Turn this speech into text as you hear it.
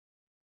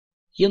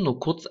Hier nur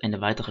kurz eine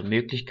weitere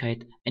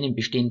Möglichkeit, einen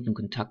bestehenden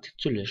Kontakt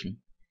zu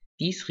löschen.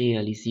 Dies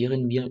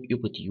realisieren wir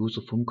über die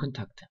Userform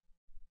Kontakte.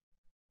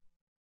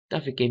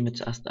 Dafür gehen wir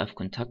zuerst auf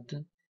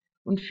Kontakte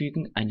und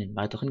fügen einen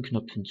weiteren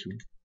Knopf hinzu.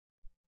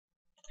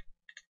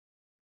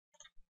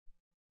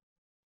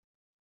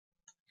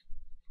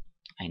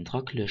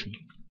 Eintrag löschen.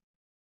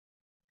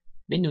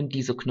 Wenn nun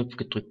dieser Knopf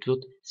gedrückt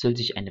wird, soll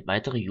sich eine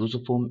weitere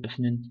Userform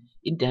öffnen,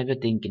 in der wir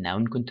den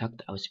genauen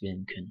Kontakt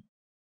auswählen können.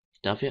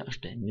 Dafür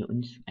erstellen wir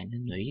uns eine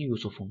neue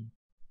Userform.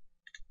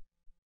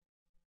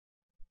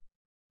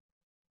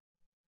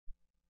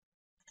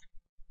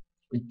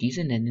 Und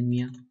diese nennen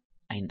wir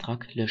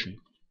Eintrag löschen.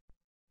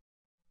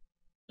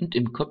 Und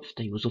im Kopf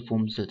der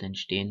Userform soll dann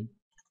stehen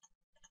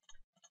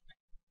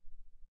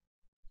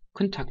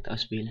Kontakt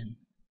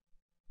auswählen.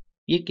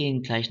 Wir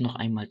gehen gleich noch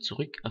einmal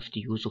zurück auf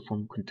die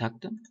Userform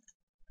Kontakte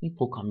und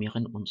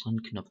programmieren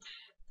unseren Knopf.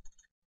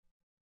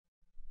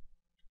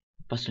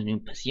 Was soll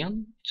nun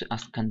passieren?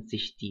 Zuerst kann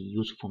sich die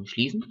Userform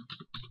schließen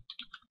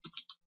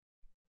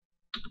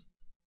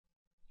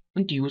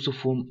und die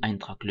Userform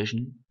Eintrag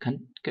löschen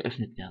kann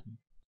geöffnet werden.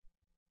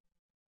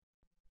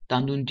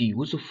 Da nun die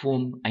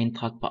Userform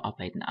Eintrag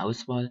bearbeiten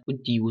Auswahl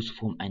und die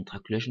Userform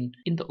Eintrag löschen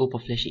in der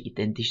Oberfläche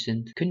identisch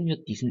sind, können wir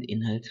diesen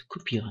Inhalt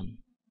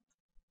kopieren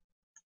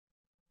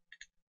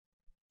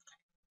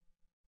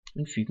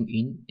und fügen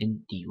ihn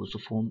in die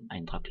Userform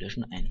Eintrag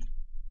löschen ein.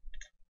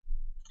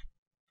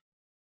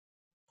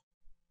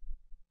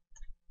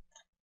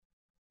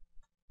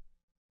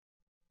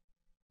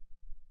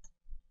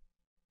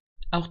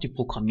 Auch die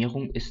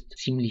Programmierung ist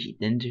ziemlich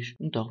identisch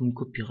und darum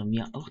kopieren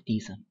wir auch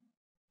diese.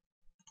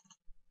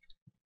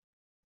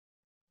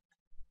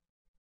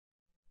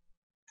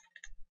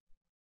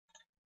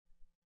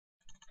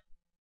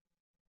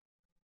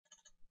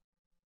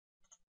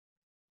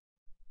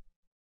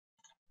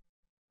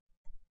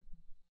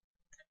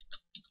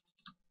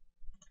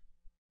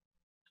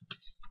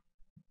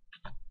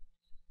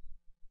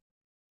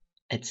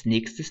 Als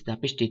nächstes der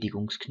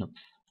Bestätigungsknopf.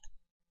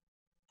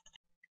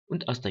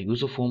 Und aus der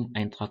Userform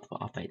Eintrag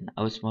bearbeiten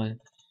Auswahl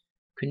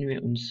können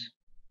wir uns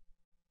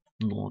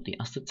nur die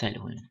erste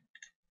Zeile holen.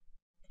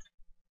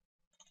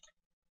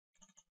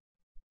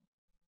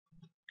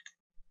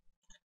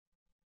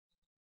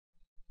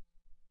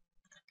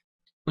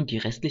 Und die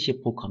restliche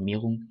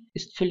Programmierung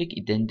ist völlig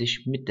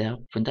identisch mit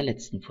der von der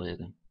letzten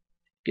Folge.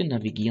 Wir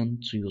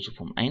navigieren zu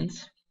Userform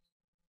 1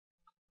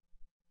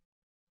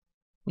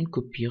 und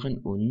kopieren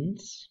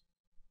uns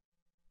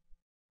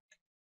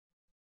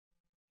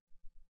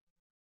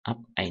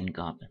ab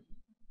Eingabe.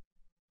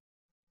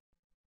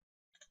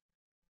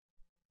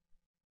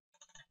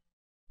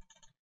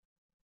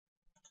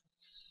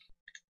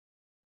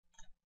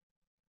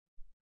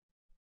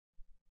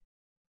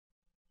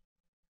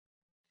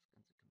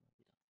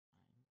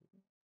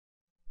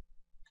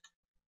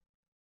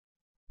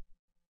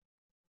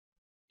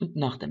 Und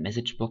nach der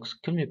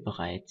Messagebox können wir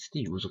bereits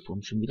die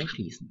Userform schon wieder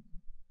schließen.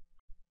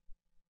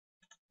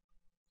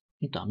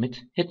 Und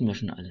damit hätten wir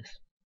schon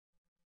alles.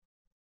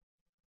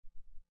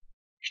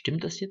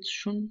 Stimmt das jetzt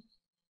schon?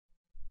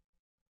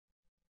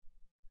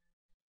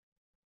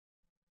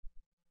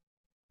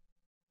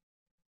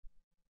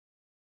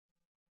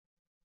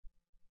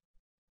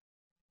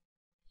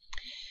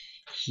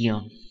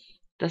 Hier,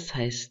 das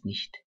heißt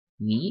nicht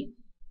nie,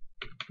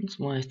 und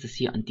zwar heißt es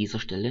hier an dieser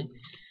Stelle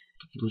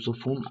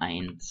Userform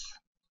 1,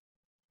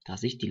 da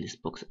sich die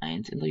Listbox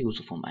 1 in der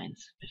Userform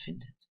 1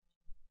 befindet.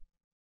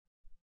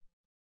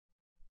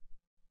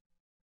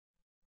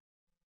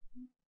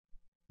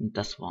 Und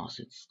das war's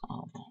jetzt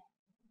aber.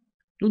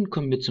 Nun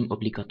kommen wir zum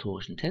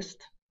obligatorischen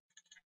Test.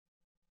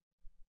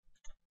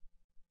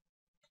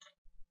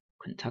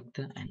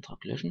 Kontakte,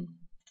 Eintrag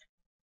löschen.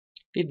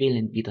 Wir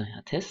wählen wieder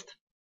Herr Test.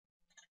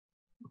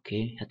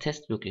 Okay, Herr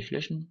Test wirklich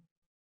löschen.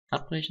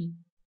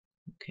 Abbrechen.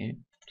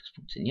 Okay, das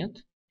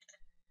funktioniert.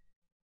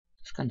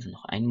 Das Ganze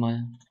noch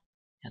einmal.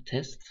 Herr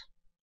Test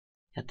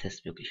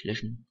wirklich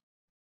löschen.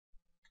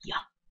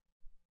 Ja.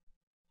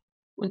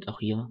 Und auch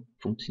hier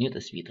funktioniert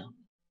es wieder.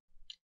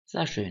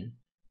 Sehr schön.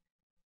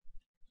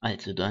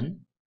 Also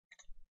dann,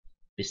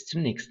 bis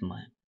zum nächsten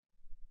Mal.